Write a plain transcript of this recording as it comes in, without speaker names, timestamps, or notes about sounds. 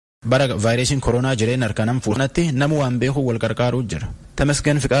bara vaayirasiin koronaa jireen harkanam fuunatti namu waan beeku wal qarqaaruu jira.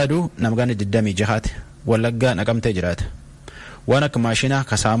 Tamasgen Fiqaadu namgaan 26 Wallaggaa Naqamtee jiraata. Waan akka maashina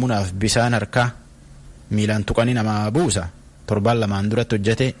kasaamunaaf bisaan harkaa miilaan tuqanii nama buusa torbaan lamaan duratti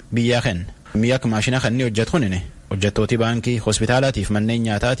hojjete biyyaa kenna. Mi'a akka maashina kanneen hojjetu kunini hojjettooti baankii, hospitaalaatiif manneen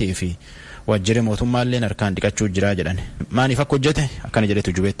nyaataatii fi waajjirri mootummaallee harkaan dhiqachuu jira jedhan. Maaniif akka hojjete akkana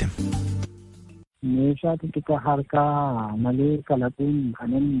jedhetu jubeette. Meeshaa xixiqqaa harkaa malee kalaquun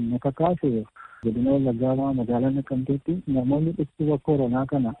kanan naka kaase godina Wallaggaa magaalaa Naqamteetti namoonni dhukkuba koronaa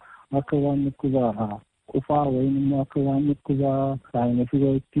kana akka waan dhukkuba qufaa wayin immoo akka waan dhukkuba saayinasii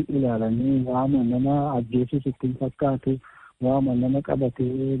wayitti ilaalanii waama nama ajjeesus ittiin fakkaatu waama nama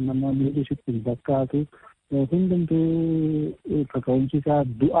qabatee nama miidhus ittiin fakkaatu hundumtuu kaka'umsiisaa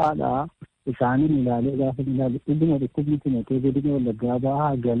du'aadha. Isaaniin ilaalee gaafa ilaalu dhuguma dhukkubni kunatee godina Wallaggaa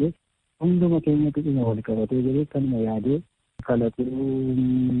bahaa galee hunduma keenyatti dhuma wal qabatee jiru kanuma yaadee kalaquu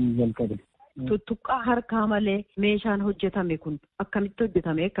jalqabe. Tuttuqqaa harkaa malee meeshaan hojjetame kun akkamitti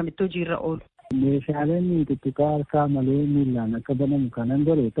hojjetame akkamitti hojiirra oolu? Meeshaaleen tuttuqqaa harkaa malee miillaan akka banamu kanan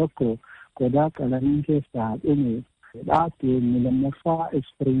godhe tokko qodaa qalamiin keessaa dhume dhaabbii inni lammaffaa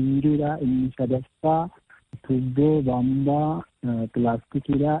ispiriingiidha inni sadaffaa tuubboo baambaa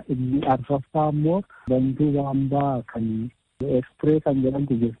pilaastikiidha inni arfaffaa immoo bantuu baambaa kan Espiree kan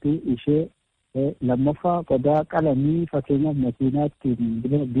jedhamtu jirti ishee lammaffaa qodaa qalamii fakkeenyaaf makiinaatti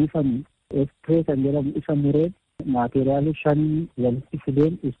biifame espiree kan jedhamu isa mureen maateriyaali 5 walitti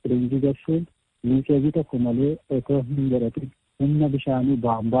fideen ispiriingii gashuun liikeejii tokko malee otoo hin godhatin humna bishaanii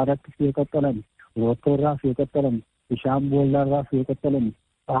baambaarratti yoo qaxxalame roottoorraa yoo qaxxalame bishaan boollarraa yoo qaxxalame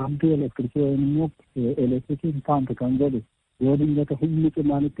paampii elektirikii yookiin immoo elektirikiin paampi kan godhu yoo dingata humni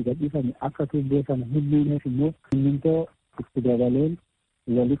cimaan itti gadhiifame akka tuubboo sana humniineef immoo simmintoo itti dabaleen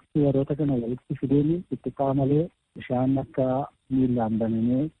walitti warroota kana walitti fideen itti qaamalee bishaan akka miillaan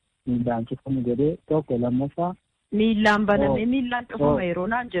banamee miillaan cufamu godhee tokko lammaffaa. Miillaan banamee miillaan cufama yeroo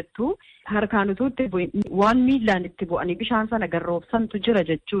naan jettu harkaan utuu itti waan miillaan itti bu'anii bishaan sana garroobsantu jira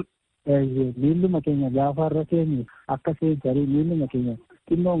jechuudha. Miilluma keenya gaafa irra keenyu akka seensarii miilluma keenya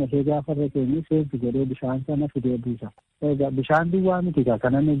xinnooma ishee gaafa irra keenyu seensi godhee bishaan sana fidee buusa. Bishaan duwwaa miti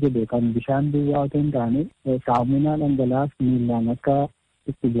kanan jedhe kan bishaan duwwaa otoo hin taane saamunaa dhangalaas miillaan akka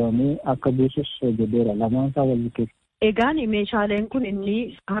itti bu'amee akka buusus jedheera lamaan isaa wal bukeessa. Egaan meeshaaleen kun inni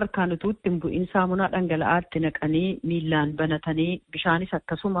harkaan utuu itti hin bu'in saamunaa dhangala'aatti naqanii miillaan banatanii bishaanis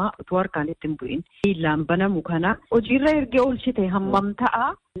akkasuma utuu harkaan itti hin bu'in miillaan banamu kana hojiirra ergee oolchite hammam ta'a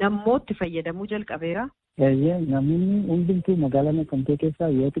namooti fayyadamuu jalqabeera. Namoonni hundumtuu magaalaa Naqamtee keessaa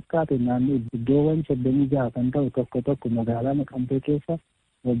yoo xiqqaate naannoo iddoowwan 36 kan ta'u tokko magaalaa Naqamtee keessa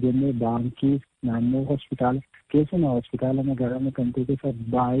hojjennee baankii naannoo hospitaala keessumaa hospitaala magaalaa Naqamtee keessa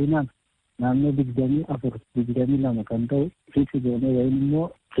baay'inaan naannoo 24-22 kan ta'u fiiksi goonee wayin immoo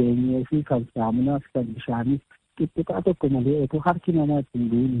keenyee fi kan saamunaaf kan bishaaniif xixiqqaa tokko malee otoo harki namaa ittiin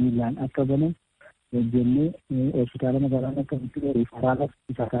bu'in miillaan akka banan hojjennee hospitaala magaalaa Naqamtee riifaraala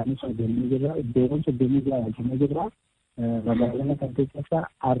isa kaanis hojjennee jirra iddoowwan 36 hojjennee jirra magaalaa Naqamtee keessa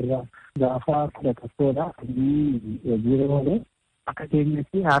har'a gaafa 11dha inni hojiirra oole akka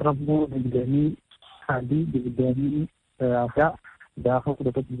keenyatti har'a immoo 23 gaafa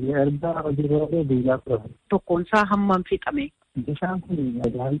 11 erga hojiirra oole guyyaa 10 tokkoon isaa hammam fixame? Bishaan kun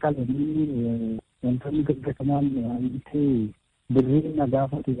madaan qalamii wantoonni gaggatamaan wanti birrii na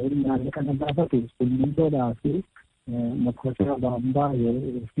gaafate maallaqa na gaafate simmintoodhaa fi makoosaa baambaa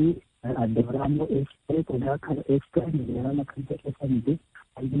fi adda biraa immoo eekspiree qodaa kana eekspiree magaalaa kan ta'e miti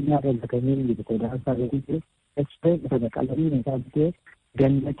addunyaa dalagatamee jiru qodaa isaa godhite eekspiree sana qalamiin isaa bitee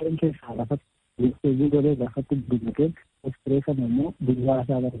gannaqeen keessaa lafatti listeejii godhee lafatti guddifteen eekspiree sana immoo duwwaa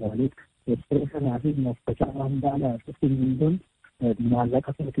isaa barbaade eekspiree sanaa fi makoosaa baambaadhaa fi simmintoon maallaqa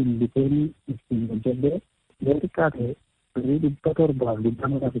isaatiin biteen ittiin hojjedhee yoo xiqqaate birrii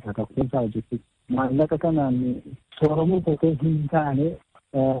 700 isa tokko isaa hojjetti. Maallaqa kanaan sooramuu kokee hin taane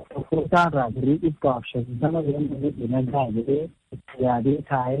tokko isaarraa birrii 150 nagaa jedhee itti yaadee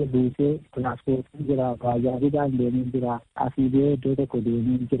taa'ee buusee tiraanspoortiin jira, baajaajiidhaan deemee jira, asii ba'ee iddoo tokko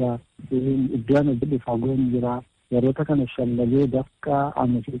deemee jira, iddoon hojjetu fagoon jira, yeroota kana shallagee dafqa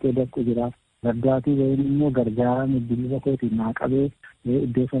amasiitee dafqu jira. Gaggaatii wayiin immoo gargaaraan iddoo kootiin naa qabee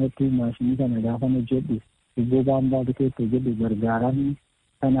iddoo sanatti maashinii kana gaafan hojjedhu iddoo baambaa biteetti hojjedhu gargaaraan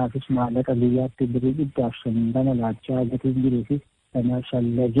kanaafis maallaqa guyyaatti birrii 150 laachaa gatiin jiruu fi kana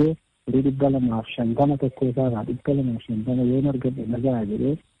shallagee birrii 250 tokko isaarraa 250 yoo argadhe nagaa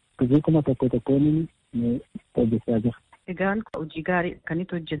jedhee birrii 1,000 hojjechaa jira. Egaan hojii gaarii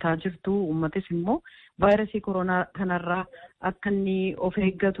akkanitti hojjetaa jirtu uummatis immoo vaayirasii koronaa kanarraa akka inni of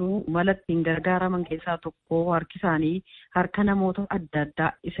eeggatu mala ittiin gargaaraman keessaa tokko harki isaanii harka namoota adda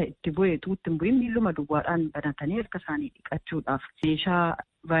addaa isa itti bu'eetu ittiin bu'in miilluma duwwaadhaan banatanii harka isaanii dhiqachuudhaaf meeshaa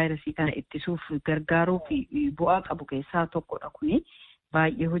vaayirasii kana ittisuuf gargaaruu fi bu'aa qabu keessaa tokkodha kuni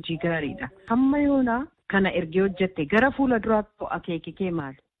baay'ee hojii gaariidha. Hamma yoona kana ergee hojjette gara fuula duraatti akeeki kee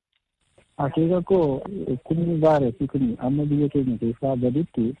maali? Akeeka koo kun vaayirasii kun amma biyya keenya keessaa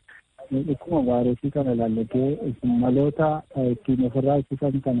gaditti akkuma vaayirasii kana ilaallatee maloota ittiin ofirraa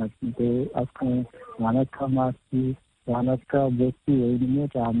ittisan kana akka waan akka maaskii waan akka boottii yookiin immoo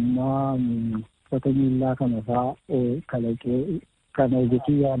caammaa uffata miillaa kana fa'aa kalaqee kana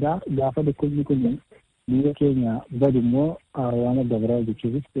hojjechuu yaada gaafa dhukkubni kun biyya keenya badu immoo waan adda biraa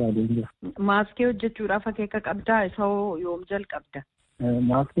hojjechuufis yaadeen jira. Maaskii hojjechuudhaaf akeeka qabdaa isa yoom jalqabda?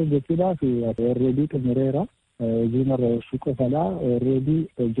 Maaskii hojjechuudhaaf already xumureera. Hojii marra ishii qofalaa already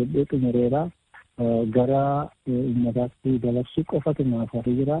hojjedhee xumureera. Gara uummataatti dabarsuu qofatu naaf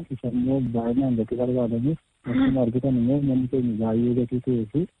hafee jira. Isa immoo baay'inaan gatii barbaadamuuf akkuma argitan immoo manni keenya baay'ee gatii ta'ee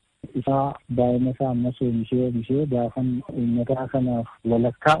fi isa baay'ina isaa ammas oomishee gaafa uummata kanaaf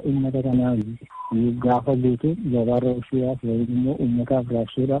walakkaa uummata kanaaf gaafa guutuu gabaarra oolchuudhaaf yookiin immoo uummataaf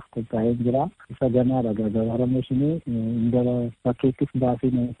raabsuudhaaf qophaa'ee jira. Isa ganaadha gabaarra oolchinee indala bakkeettis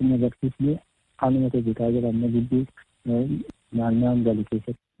baasee namatti agarsiisnee haaluma hojjetaa jira amma gidduu naannoo galu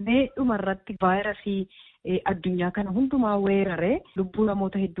keessatti. Mee dhumarratti vaayirasii addunyaa kana hundumaa weeraree lubbuu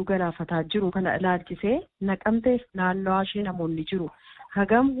namoota hedduu galaafataa jiru kana ilaalchisee Naqamteef naannoo ishee namoonni jiru.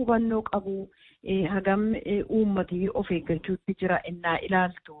 Hagam hubannoo qabu hagam uummatii of eeggachuutti jira innaa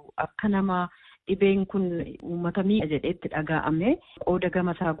ilaaltu akka nama dhibeen kun uummata miidha jedheetti dhaga'ame qooda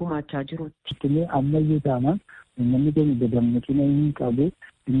gama isaa gumaachaa jirutti. Ammayyuu taanaan uummanni keenya dammaqina hin qabu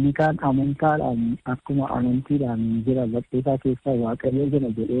inni kaan amantaadhaan akkuma amantiidhaan jira badheesaa keessaa waaqayyo jira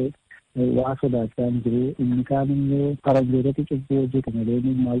jedhee waa sodaachaa hin jiru inni kaan immoo faranjootatti cubbuu hojjeta malee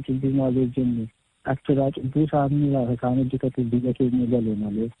maal cubbuu maal hojjenne achirraa cubbuu isaanii lafa isaan hojjetatu biyya keenya gale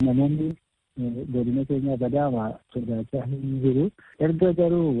malee namoonni godina keenya badaama sodaachaa hin jiru. Erga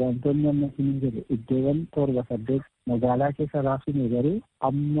garuu wantoonni ammas hin jiru iddoowwan 7-8 magaalaa keessa raabsine garuu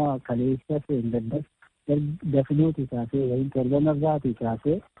amma kaleessa seengaddas dafinuuti kaasee waliin torbanarraatii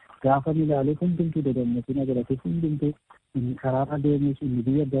kaasee gaafa ilaalee hundumtuu dammaqina godhatee hundumtuu karaarra deemus inni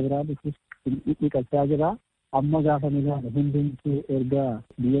biyya dabiraa dhufus dhiqachaa jira. Amma gaafa ilaale hundumtuu erga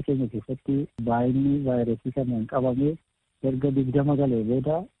biyya keenya keessatti baay'inni vaayirasii kanaan qabamee erga 20 galee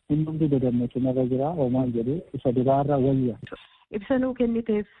booda hundumtuu dammaqinarra jira hoomaan jedhu isa duraarra wayya. Ibsanuu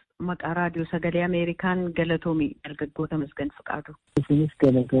kenniteef maqaa raadiyoo sagalee Ameerikaan galatoomii Dargaggoo Tamasgen Fiqaadu. Isinis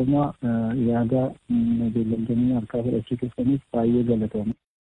galatooma yaada beellamtoonni harkaa fudhachuu keessaniif baay'ee galatooma.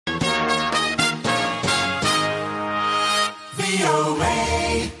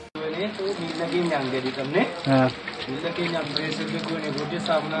 Miila keenyaan gadi qabne miila keenyaan biree sirbi goone booddee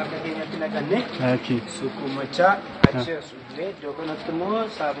saamunaa harka keenyatti naqannee sukkuumachaa achi suufnee iddoo kanatti immoo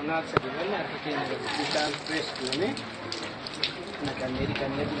saamunaa sadiiwwan harka keenya bishaan birees goone naqannee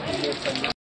dhiqannee qulqulleeffannaa.